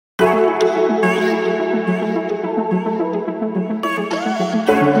Hey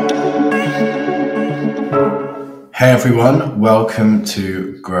everyone, welcome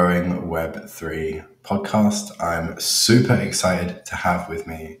to Growing Web3 podcast. I'm super excited to have with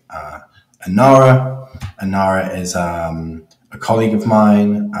me Enara. Enara is a colleague of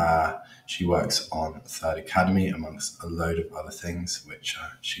mine. She works on Third Academy amongst a load of other things, which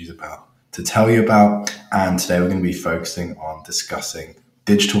she's about to tell you about. And today we're going to be focusing on discussing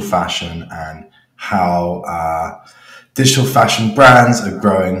digital fashion and how digital fashion brands are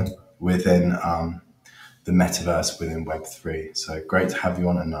growing within the metaverse within Web3. So great to have you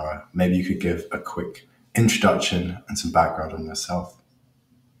on, Enara. Maybe you could give a quick introduction and some background on yourself.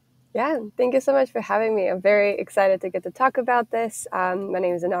 Yeah, thank you so much for having me. I'm very excited to get to talk about this. My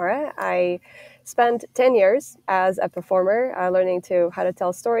name is Enara. I spent 10 years as a performer, learning how to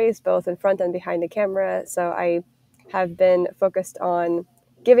tell stories, both in front and behind the camera. So I have been focused on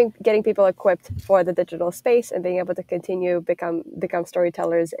getting people equipped for the digital space and being able to continue become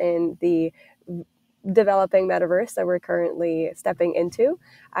storytellers in the developing metaverse that we're currently stepping into.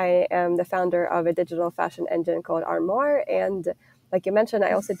 I am the founder of a digital fashion engine called Armoire, and like you mentioned,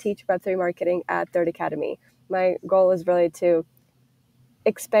 I also teach Web3 marketing at Third Academy. My goal is really to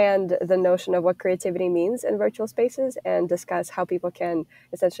expand the notion of what creativity means in virtual spaces and discuss how people can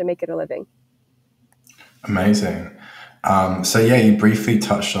essentially make it a living. Amazing. So yeah, you briefly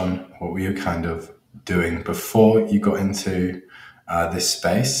touched on what we were kind of doing before you got into this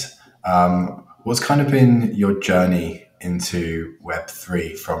space. What's kind of been your journey into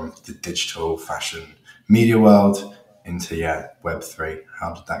Web3 from the digital fashion media world into Web3?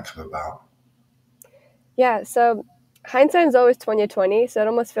 How did that come about? Yeah, so hindsight is always 2020, so it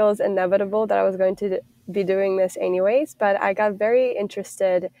almost feels inevitable that I was going to be doing this anyways. But I got very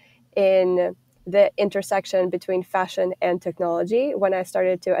interested in the intersection between fashion and technology when I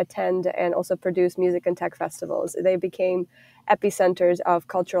started to attend and also produce music and tech festivals. They became epicenters of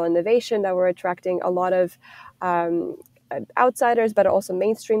cultural innovation that were attracting a lot of outsiders, but also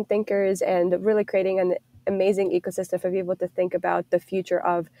mainstream thinkers, and really creating an amazing ecosystem for people to think about the future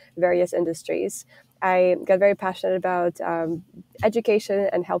of various industries. I got very passionate about education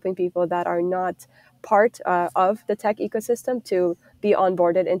and helping people that are not part of the tech ecosystem to be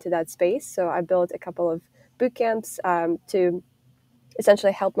onboarded into that space. So I built a couple of boot camps to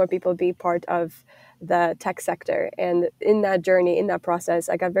essentially help more people be part of the tech sector. And in that journey, in that process,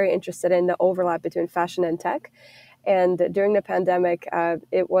 I got very interested in the overlap between fashion and tech. And during the pandemic,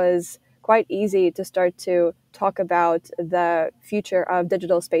 it was quite easy to start to talk about the future of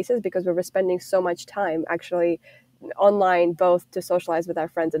digital spaces because we were spending so much time actually online, both to socialize with our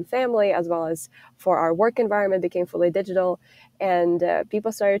friends and family, as well as for our work environment became fully digital. And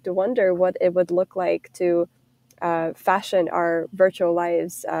people started to wonder what it would look like to fashion our virtual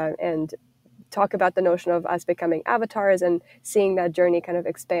lives and talk about the notion of us becoming avatars and seeing that journey kind of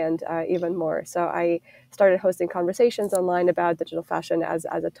expand even more. So I started hosting conversations online about digital fashion as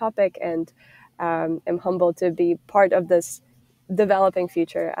a topic, and am humbled to be part of this developing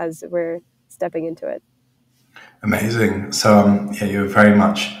future as we're stepping into it. Amazing. So you're very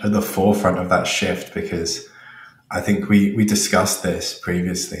much at the forefront of that shift, because I think we discussed this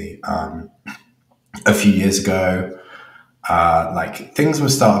previously a few years ago. Like things were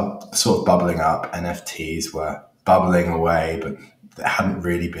sort of bubbling up. NFTs were bubbling away, but there hadn't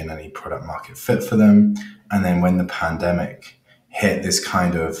really been any product market fit for them. And then when the pandemic hit, this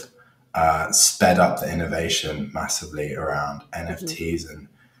kind of sped up the innovation massively around NFTs. And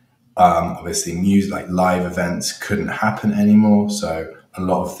obviously music, like live events, couldn't happen anymore. So a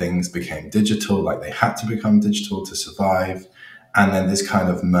lot of things became digital, like they had to become digital to survive. And then this kind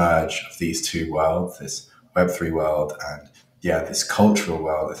of merge of these two worlds, this Web3 world and this cultural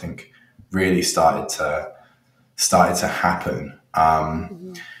world, I think really started to happen.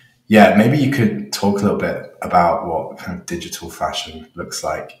 Maybe you could talk a little bit about what kind of digital fashion looks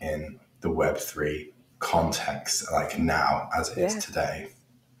like in the Web3 context, like now as it is today.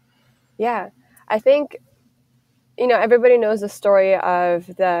 Yeah, I think, everybody knows the story of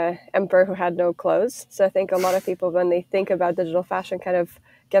the emperor who had no clothes. So I think a lot of people, when they think about digital fashion, kind of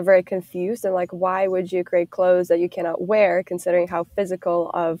get very confused and like, why would you create clothes that you cannot wear, considering how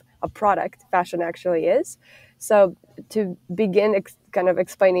physical of a product fashion actually is? So to begin kind of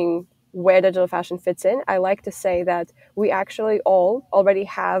explaining where digital fashion fits in, I like to say that we actually all already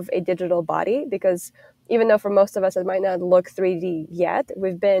have a digital body, because even though for most of us it might not look 3D yet,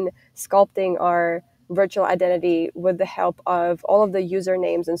 we've been sculpting our virtual identity with the help of all of the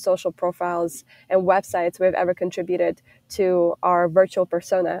usernames and social profiles and websites we've ever contributed to our virtual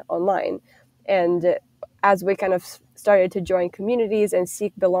persona online. And as we kind of started to join communities and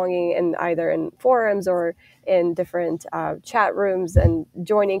seek belonging in either in forums or in different chat rooms, and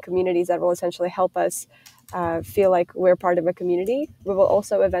joining communities that will essentially help us feel like we're part of a community. We will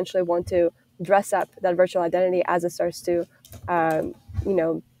also eventually want to dress up that virtual identity as it starts to,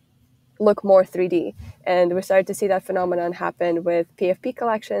 look more 3D. And we started to see that phenomenon happen with PFP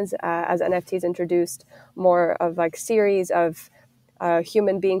collections as NFTs introduced more of like series of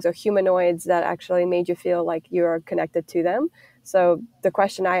human beings or humanoids that actually made you feel like you're connected to them. So the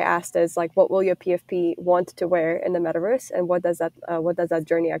question I asked is like, what will your PFP want to wear in the metaverse, and what does that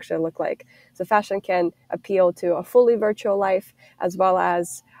journey actually look like? So fashion can appeal to a fully virtual life, as well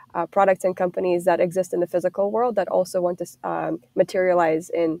as products and companies that exist in the physical world that also want to materialize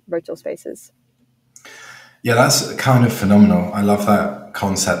in virtual spaces. Yeah, that's kind of phenomenal. I love that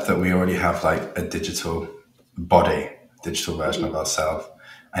concept that we already have like a digital body, digital version of ourselves.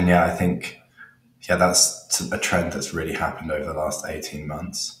 And yeah, I think, yeah, that's a trend that's really happened over the last 18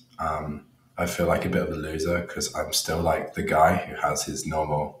 months. I feel like a bit of a loser because I'm still like the guy who has his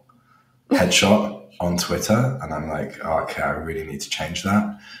normal headshot on Twitter. And I'm like, oh, okay, I really need to change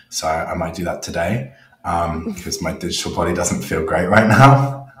that. So I might do that today because my digital body doesn't feel great right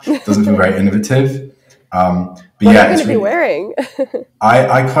now. Doesn't feel very innovative. But what yeah, are you going to be wearing?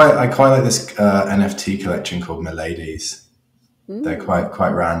 I quite like this NFT collection called Miladies. They're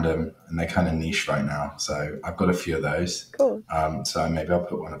quite random and they're kind of niche right now. So I've got a few of those. Cool. So maybe I'll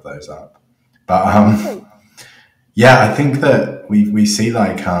put one of those up. But yeah, I think that we see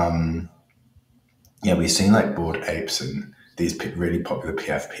like we've seen like Bored Apes and these really popular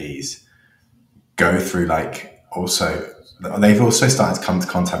PFPs go through like also they've also started to come into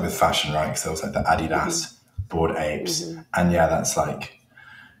contact with fashion, right? Because there was like the Adidas Bored Apes, and yeah, that's like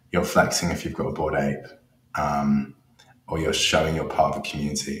you're flexing if you've got a Bored Ape. Or you're showing you're part of a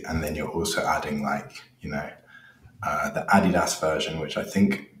community, and then you're also adding like the Adidas version, which I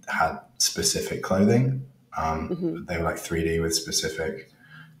think had specific clothing. They were like 3D with specific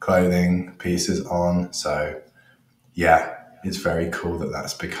clothing pieces on. So yeah, it's very cool that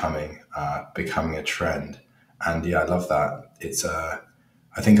that's becoming a trend. And yeah, I love that. It's I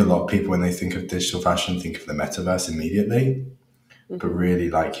think a lot of people when they think of digital fashion think of the metaverse immediately, but really,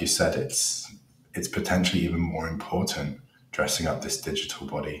 like you said, it's potentially even more important dressing up this digital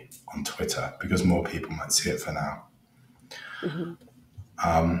body on Twitter because more people might see it for now.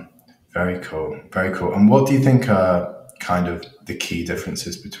 Very cool. Very cool. And what do you think are kind of the key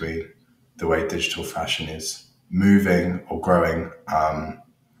differences between the way digital fashion is moving or growing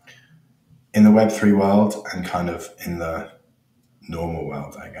in the Web3 world and kind of in the normal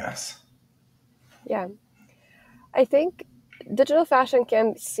world, I guess? Yeah. I think digital fashion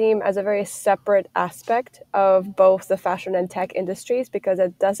can seem as a very separate aspect of both the fashion and tech industries because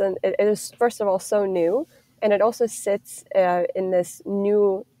it is, first of all, so new. And it also sits in this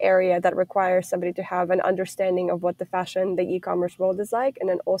new area that requires somebody to have an understanding of what the fashion, the e-commerce world is like, and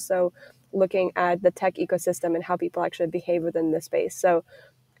then also looking at the tech ecosystem and how people actually behave within the space. So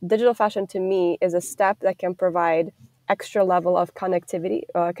digital fashion to me is a step that can provide extra level of connectivity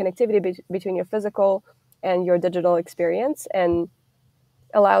between your physical and your digital experience, and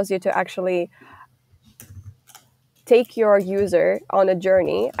allows you to actually take your user on a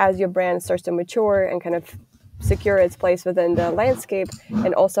journey as your brand starts to mature and kind of secure its place within the landscape,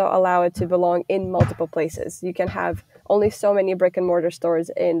 and also allow it to belong in multiple places. You can have only so many brick and mortar stores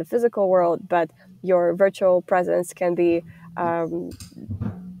in the physical world, but your virtual presence can be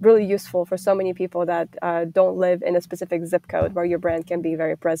really useful for so many people that don't live in a specific zip code where your brand can be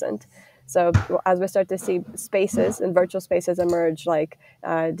very present. So as we start to see spaces and virtual spaces emerge, like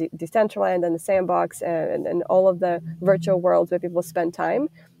Decentraland and the Sandbox and all of the virtual worlds where people spend time,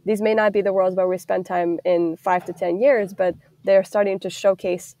 these may not be the worlds where we spend time in 5 to 10 years, but they're starting to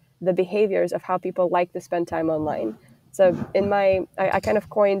showcase the behaviors of how people like to spend time online. So I kind of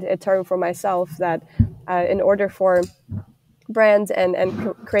coined a term for myself that in order for brands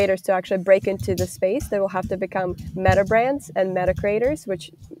and creators to actually break into the space, they will have to become meta brands and meta creators,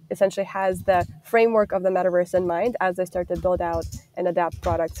 which essentially has the framework of the metaverse in mind as they start to build out and adapt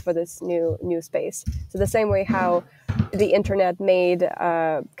products for this new space. So the same way how the internet made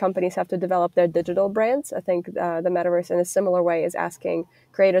companies have to develop their digital brands, I think the metaverse in a similar way is asking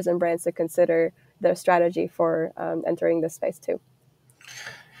creators and brands to consider their strategy for entering this space too.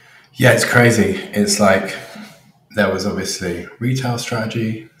 Yeah, it's crazy. It's like there was obviously retail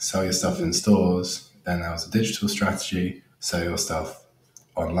strategy, sell your stuff in stores. Then there was a digital strategy, sell your stuff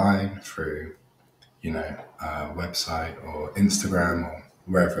online through, a website or Instagram or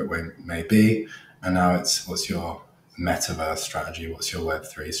wherever it may be. And now it's what's your metaverse strategy? What's your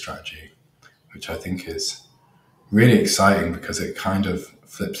Web3 strategy? Which I think is really exciting because it kind of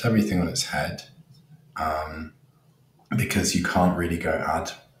flips everything on its head. Because you can't really go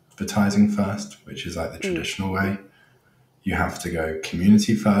advertising first, which is like the traditional way. You have to go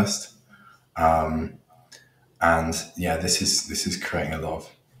community first. And yeah, this is creating a lot of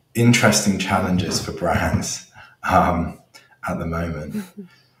interesting challenges for brands at the moment.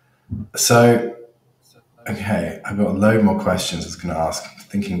 So, okay, I've got a load more questions I was going to ask,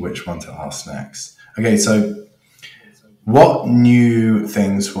 thinking which one to ask next. Okay, so what new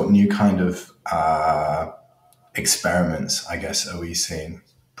things, what new kind of experiments, I guess, are we seeing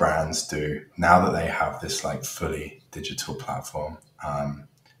brands do now that they have this like fully digital platform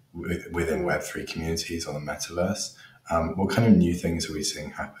within Web3 communities or the metaverse? What kind of new things are we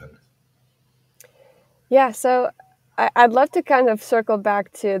seeing happen? Yeah, so I'd love to kind of circle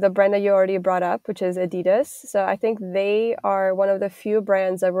back to the brand that you already brought up, which is Adidas. So I think they are one of the few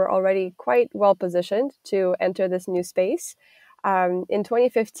brands that were already quite well positioned to enter this new space. In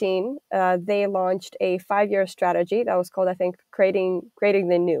 2015, they launched a 5-year strategy that was called, I think, creating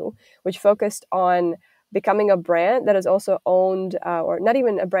the new, which focused on becoming a brand that is also owned, or not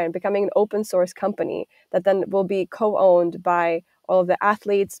even a brand, becoming an open source company that then will be co-owned by all of the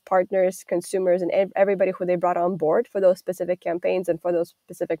athletes, partners, consumers, and everybody who they brought on board for those specific campaigns and for those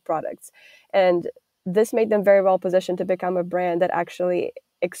specific products. And this made them very well positioned to become a brand that actually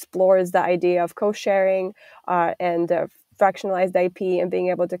explores the idea of co-sharing and fractionalized IP and being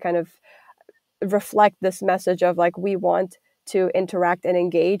able to kind of reflect this message of like, we want to interact and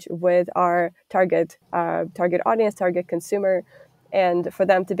engage with our target audience, target consumer, and for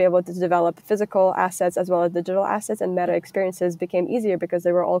them to be able to develop physical assets as well as digital assets and meta experiences became easier because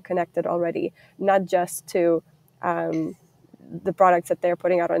they were all connected already, not just to the products that they're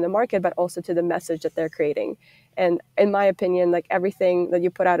putting out on the market, but also to the message that they're creating. And in my opinion, like everything that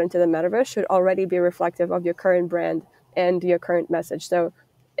you put out into the metaverse should already be reflective of your current brand and your current message. So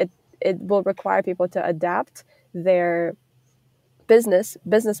it will require people to adapt their business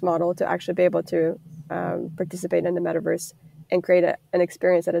model to actually be able to participate in the metaverse and create an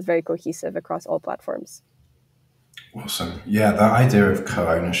experience that is very cohesive across all platforms. Awesome. Yeah, that idea of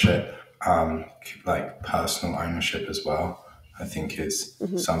co-ownership, like personal ownership as well, I think is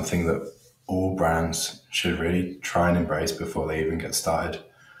something that all brands should really try and embrace before they even get started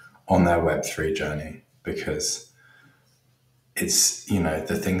on their Web3 journey, because it's, you know,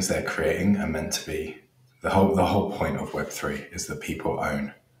 the things they're creating are meant to be the whole point of Web3 is that people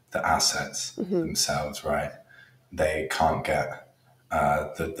own the assets themselves, right? They can't get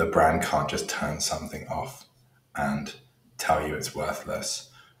the brand can't just turn something off and tell you it's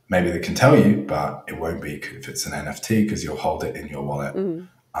worthless. Maybe they can tell you, but it won't be if it's an NFT because you'll hold it in your wallet.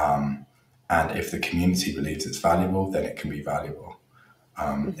 And if the community believes it's valuable, then it can be valuable.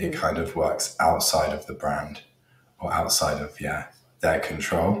 It kind of works outside of the brand or outside of their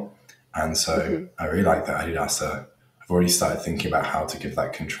control. And so I really like that Adidas. I've already started thinking about how to give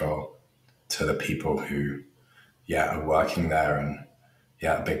that control to the people who are working there, and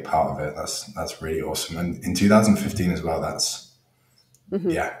a big part of it. That's really awesome. And in 2015 as well, that's that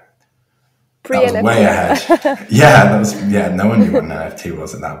was way ahead. That was no one knew what an NFT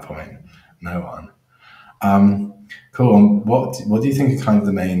was at that point. No one. Cool. What do you think are kind of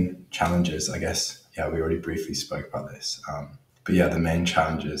the main challenges? I guess we already briefly spoke about this. But the main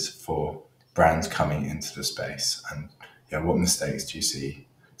challenges for brands coming into the space, and what mistakes do you see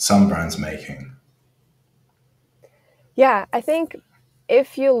some brands making? Yeah, I think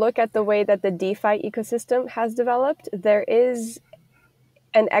if you look at the way that the DeFi ecosystem has developed, there is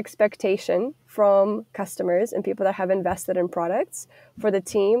an expectation from customers and people that have invested in products for the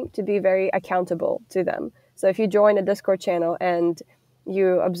team to be very accountable to them. So if you join a Discord channel and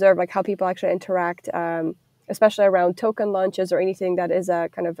you observe like how people actually interact, especially around token launches or anything that is a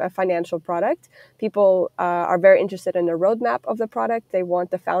kind of a financial product, people are very interested in the roadmap of the product. They want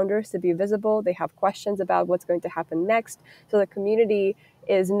the founders to be visible. They have questions about what's going to happen next. So the community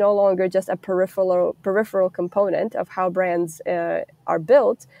is no longer just a peripheral component of how brands are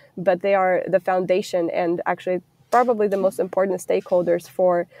built, but they are the foundation and actually probably the most important stakeholders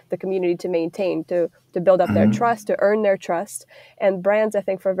for the community to maintain, to build up their trust, to earn their trust. And brands, I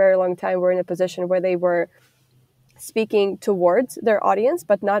think, for a very long time were in a position where they were speaking towards their audience,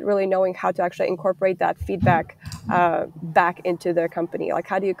 but not really knowing how to actually incorporate that feedback back into their company. Like,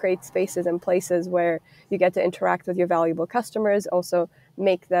 how do you create spaces and places where you get to interact with your valuable customers, also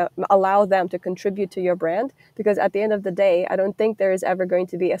allow them to contribute to your brand, because at the end of the day, I don't think there is ever going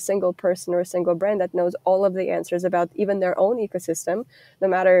to be a single person or a single brand that knows all of the answers about even their own ecosystem. No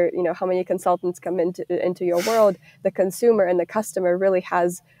matter how many consultants come into your world, the consumer and the customer really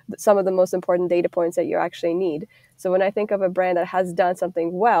has some of the most important data points that you actually need. So when I think of a brand that has done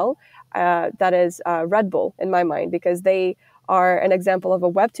something well, that is Red Bull in my mind, because they are an example of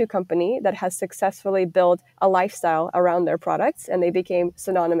a Web2 company that has successfully built a lifestyle around their products, and they became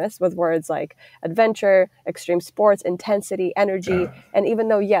synonymous with words like adventure, extreme sports, intensity, energy. And even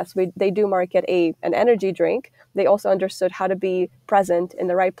though, yes, they do market an energy drink, they also understood how to be present in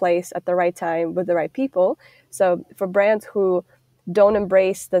the right place at the right time with the right people. So for brands who don't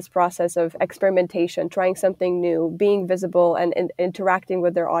embrace this process of experimentation, trying something new, being visible and interacting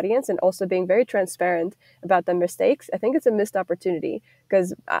with their audience, and also being very transparent about their mistakes, I think it's a missed opportunity,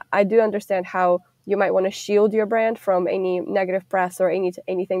 because I do understand how you might want to shield your brand from any negative press or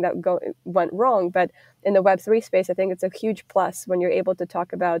anything that went wrong. But in the Web3 space, I think it's a huge plus when you're able to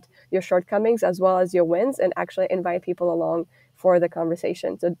talk about your shortcomings as well as your wins and actually invite people along for the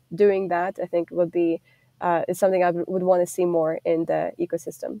conversation. So doing that, I think, would be is something I would want to see more in the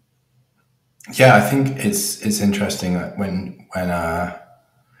ecosystem. Yeah, I think it's interesting that when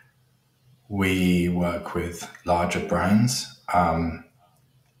we work with larger brands, and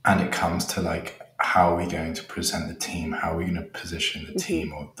it comes to like how are we going to present the team, how are we going to position the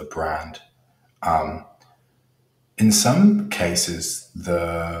team or the brand. In some cases,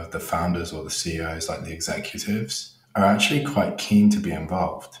 the founders or the CEOs, like the executives, are actually quite keen to be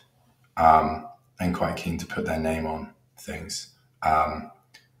involved, and quite keen to put their name on things,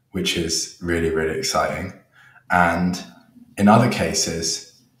 which is really, really exciting. And in other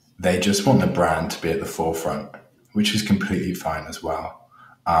cases, they just want the brand to be at the forefront, which is completely fine as well.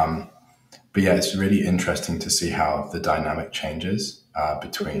 But yeah, it's really interesting to see how the dynamic changes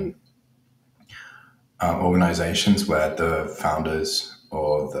between organizations where the founders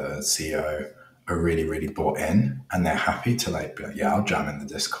or the CEO are really, really bought in, and they're happy to be like, yeah, I'll jump in the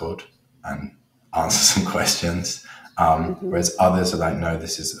Discord and answer some questions. Whereas others are like, no,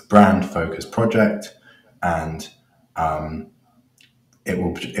 this is a brand focused project, and it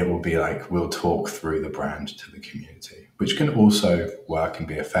will be like, we'll talk through the brand to the community, which can also work and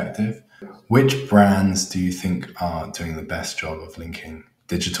be effective. Which brands do you think are doing the best job of linking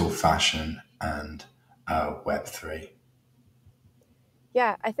digital fashion and Web3?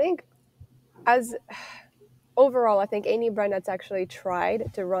 Yeah, I think overall, I think any brand that's actually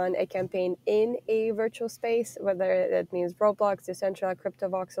tried to run a campaign in a virtual space, whether that means Roblox, Decentraland, crypto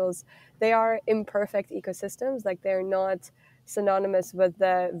voxels, they are imperfect ecosystems. Like, they're not synonymous with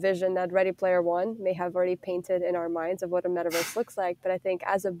the vision that Ready Player One may have already painted in our minds of what a metaverse looks like. But I think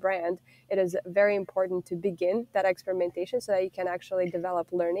as a brand, it is very important to begin that experimentation so that you can actually develop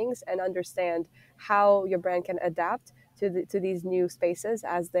learnings and understand how your brand can adapt to these new spaces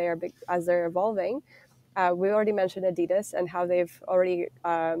as they're evolving. We already mentioned Adidas and how they've already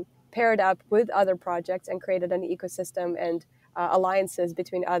paired up with other projects and created an ecosystem and alliances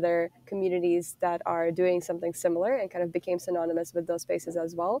between other communities that are doing something similar, and kind of became synonymous with those spaces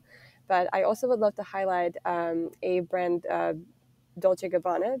as well. But I also would love to highlight a brand, Dolce &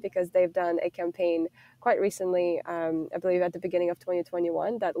 Gabbana, because they've done a campaign quite recently, I believe at the beginning of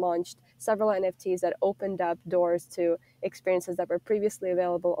 2021, that launched several NFTs that opened up doors to experiences that were previously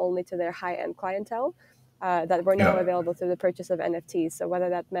available only to their high-end clientele. That were now available through the purchase of NFTs. So whether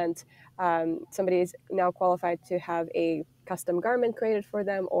that meant somebody is now qualified to have a custom garment created for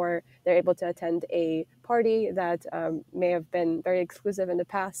them, or they're able to attend a party that may have been very exclusive in the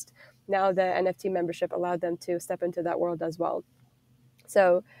past, now the NFT membership allowed them to step into that world as well.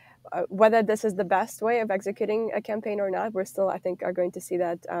 So whether this is the best way of executing a campaign or not, we're still, I think, are going to see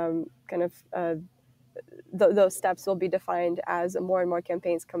that those steps will be defined as more and more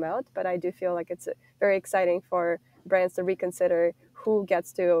campaigns come out. But I do feel like it's very exciting for brands to reconsider who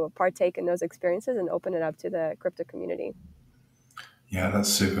gets to partake in those experiences and open it up to the crypto community. Yeah, that's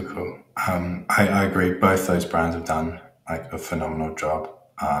super cool. I agree. Both those brands have done like a phenomenal job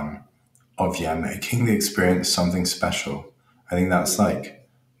of making the experience something special. I think that's like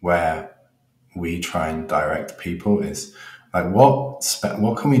where we try and direct people is like what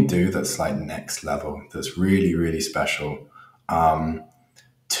can we do that's like next level, that's really, really special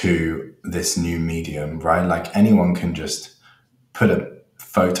to this new medium, right? Like anyone can just put a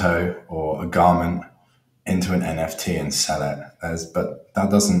photo or a garment into an NFT and sell it.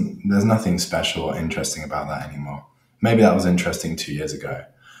 There's nothing special or interesting about that anymore. Maybe that was interesting 2 years ago,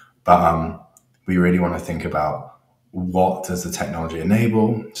 but we really want to think about what does the technology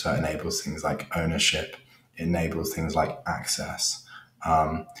enable. So it enables things like ownership, it enables things like access,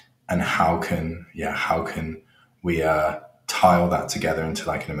 And how can we tie all that together into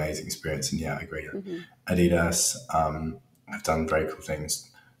like an amazing experience? And yeah, I agree. Mm-hmm. Adidas have done very cool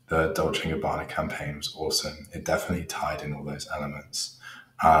things. The Dolce & Gabbana campaign was awesome. It definitely tied in all those elements.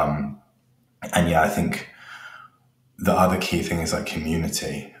 And yeah, I think the other key thing is like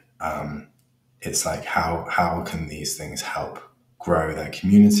community. It's like how can these things help grow their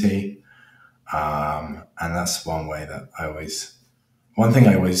community? And that's one way that one thing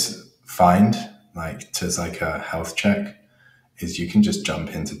I always find like to as like a health check is you can just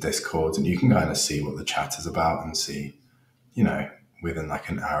jump into Discord and you can kind of see what the chat is about and see, you know, within like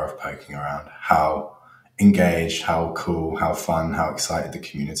an hour of poking around how engaged, how cool, how fun, how excited the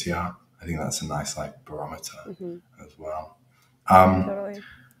community are. I think that's a nice like barometer Mm-hmm. as well. Totally.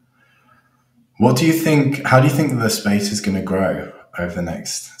 What do you think? How do you think the space is going to grow over the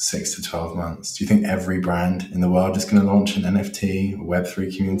next 6 to 12 months? Do you think every brand in the world is going to launch an NFT or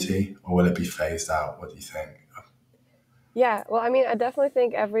Web3 community, or will it be phased out? What do you think? Yeah, well, I mean, I definitely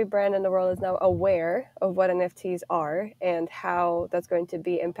think every brand in the world is now aware of what NFTs are and how that's going to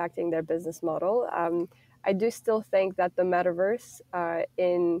be impacting their business model. I do still think that the metaverse,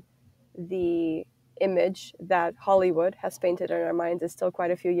 in the image that Hollywood has painted in our minds, is still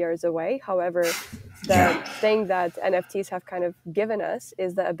quite a few years away. However, the Yeah. thing that NFTs have kind of given us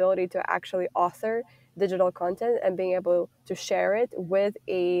is the ability to actually author digital content and being able to share it with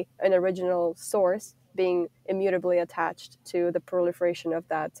an original source being immutably attached to the proliferation of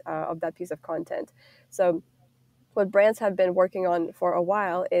that piece of content. So what brands have been working on for a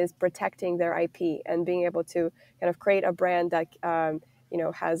while is protecting their IP and being able to kind of create a brand that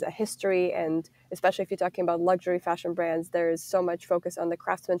has a history. And especially if you're talking about luxury fashion brands, there is so much focus on the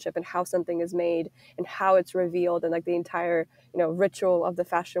craftsmanship and how something is made and how it's revealed and like the entire ritual of the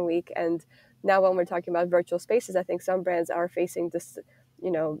fashion week. And now when we're talking about virtual spaces, I think some brands are facing this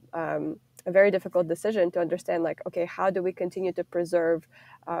a very difficult decision to understand, like, okay, how do we continue to preserve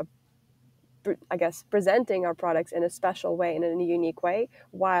I guess, presenting our products in a special way and in a unique way,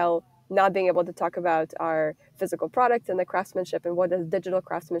 while not being able to talk about our physical products and the craftsmanship and what does digital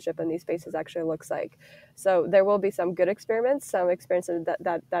craftsmanship in these spaces actually looks like. So there will be some good experiments, some experiences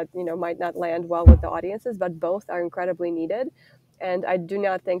that might not land well with the audiences, but both are incredibly needed. And I do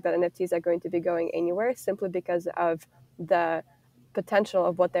not think that NFTs are going to be going anywhere simply because of the potential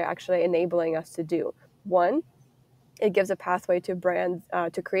of what they're actually enabling us to do. One, it gives a pathway to brands,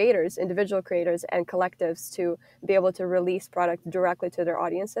 to creators, individual creators and collectives to be able to release products directly to their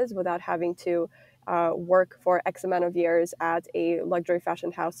audiences without having to work for X amount of years at a luxury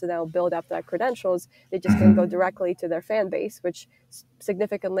fashion house to now build up their credentials. They just can go directly to their fan base, which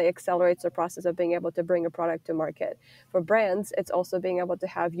significantly accelerates the process of being able to bring a product to market. For brands, it's also being able to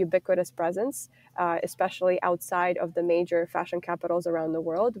have ubiquitous presence, especially outside of the major fashion capitals around the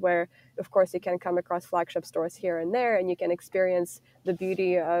world, where, of course, you can come across flagship stores here and there, and you can experience the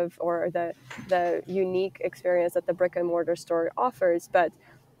beauty of, or the unique experience that the brick and mortar store offers. But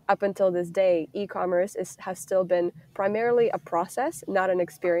up until this day, e-commerce has still been primarily a process, not an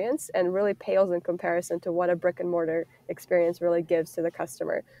experience, and really pales in comparison to what a brick and mortar experience really gives to the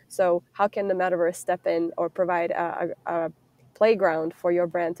customer. So how can the metaverse step in or provide a playground for your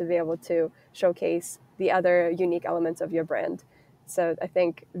brand to be able to showcase the other unique elements of your brand? So I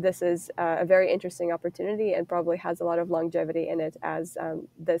think this is a very interesting opportunity and probably has a lot of longevity in it as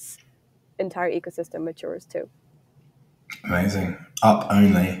this entire ecosystem matures too. Amazing. Up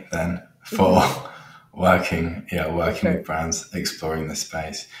only then for working Sure. with brands, exploring the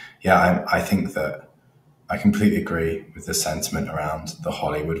space. Yeah, I think that I completely agree with the sentiment around the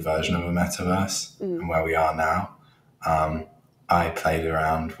Hollywood version of a metaverse and where we are now. I played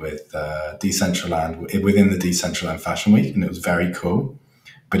around with Decentraland within the Decentraland Fashion Week, and it was very cool.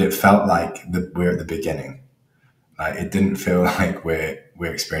 But it felt like we're at the beginning. Like it didn't feel like we're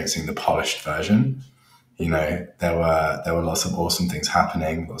experiencing the polished version. You know, there were lots of awesome things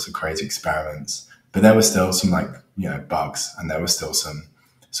happening, lots of crazy experiments, but there were still some like bugs, and there were still some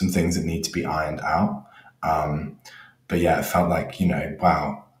things that need to be ironed out. But yeah, it felt like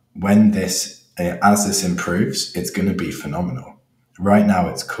wow, when as this improves, it's going to be phenomenal. Right now,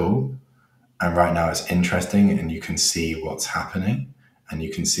 it's cool, and right now it's interesting, and you can see what's happening, and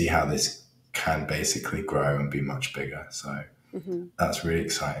you can see how this can basically grow and be much bigger. So Mm-hmm. that's really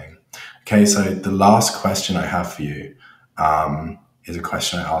exciting. Okay, so the last question I have for you is a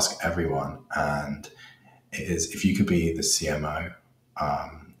question I ask everyone, and it is: if you could be the CMO,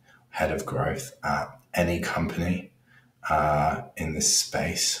 head of growth at any company in this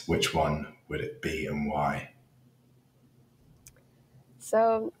space, which one would it be and why?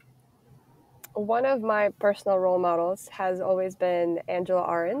 So One of my personal role models has always been Angela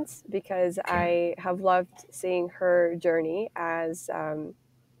Ahrendts, because Okay. I have loved seeing her journey as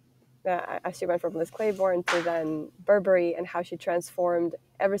she went from Liz Claiborne to then Burberry, and how she transformed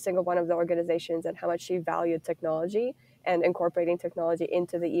every single one of the organizations, and how much she valued technology and incorporating technology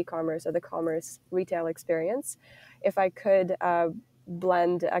into the e-commerce or the commerce retail experience. If I could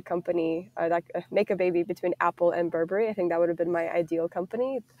blend a company, make a baby between Apple and Burberry, I think that would have been my ideal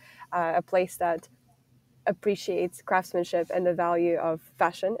company, a place that appreciates craftsmanship and the value of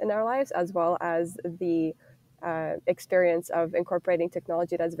fashion in our lives, as well as the experience of incorporating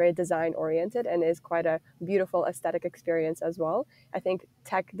technology that's very design oriented and is quite a beautiful aesthetic experience as well. I think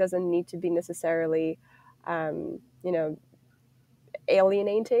tech doesn't need to be necessarily, you know,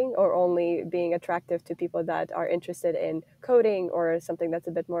 alienating or only being attractive to people that are interested in coding or something that's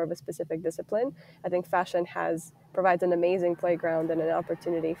a bit more of a specific discipline. I think fashion provides an amazing playground and an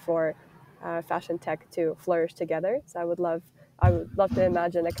opportunity for fashion tech to flourish together. So I would love to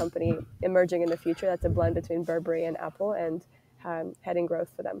imagine a company emerging in the future that's a blend between Burberry and Apple, and heading growth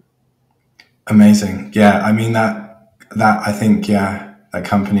for them. Amazing. Yeah, I mean that I think, yeah, that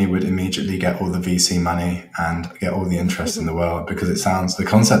company would immediately get all the VC money and get all the interest in the world, because the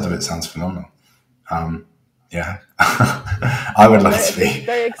concept of it sounds phenomenal. Yeah, I would love to be.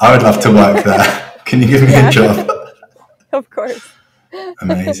 I would love to work there. Can you give me a job? Of course.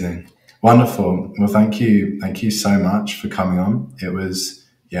 Amazing. Wonderful. Well, thank you. Thank you so much for coming on. It was,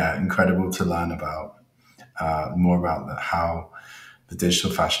 yeah, incredible to learn about more about how the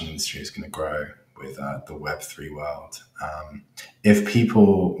digital fashion industry is going to grow with the Web3 world. If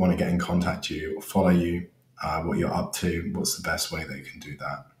people want to get in contact with you or follow you, what you're up to, what's the best way they can do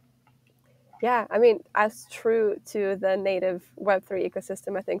that? Yeah, I mean, as true to the native Web3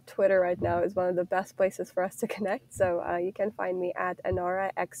 ecosystem, I think Twitter right now is one of the best places for us to connect. So you can find me at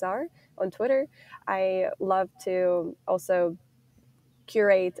Enara XR on Twitter. I love to also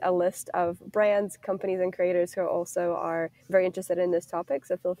curate a list of brands, companies, and creators who also are very interested in this topic.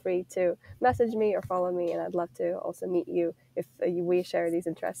 So feel free to message me or follow me, and I'd love to also meet you if we share these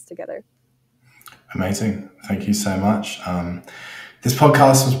interests together. Amazing. Thank you so much. This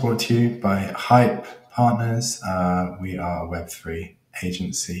podcast was brought to you by Hype Partners. We are a Web3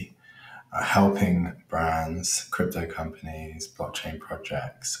 agency helping brands, crypto companies, blockchain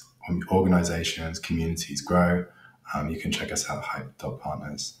projects, organizations, communities grow. You can check us out at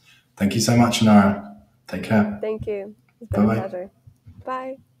hype.partners. Thank you so much, Enara. Take care. Thank you. It's been a pleasure.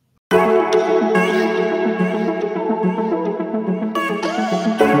 Bye.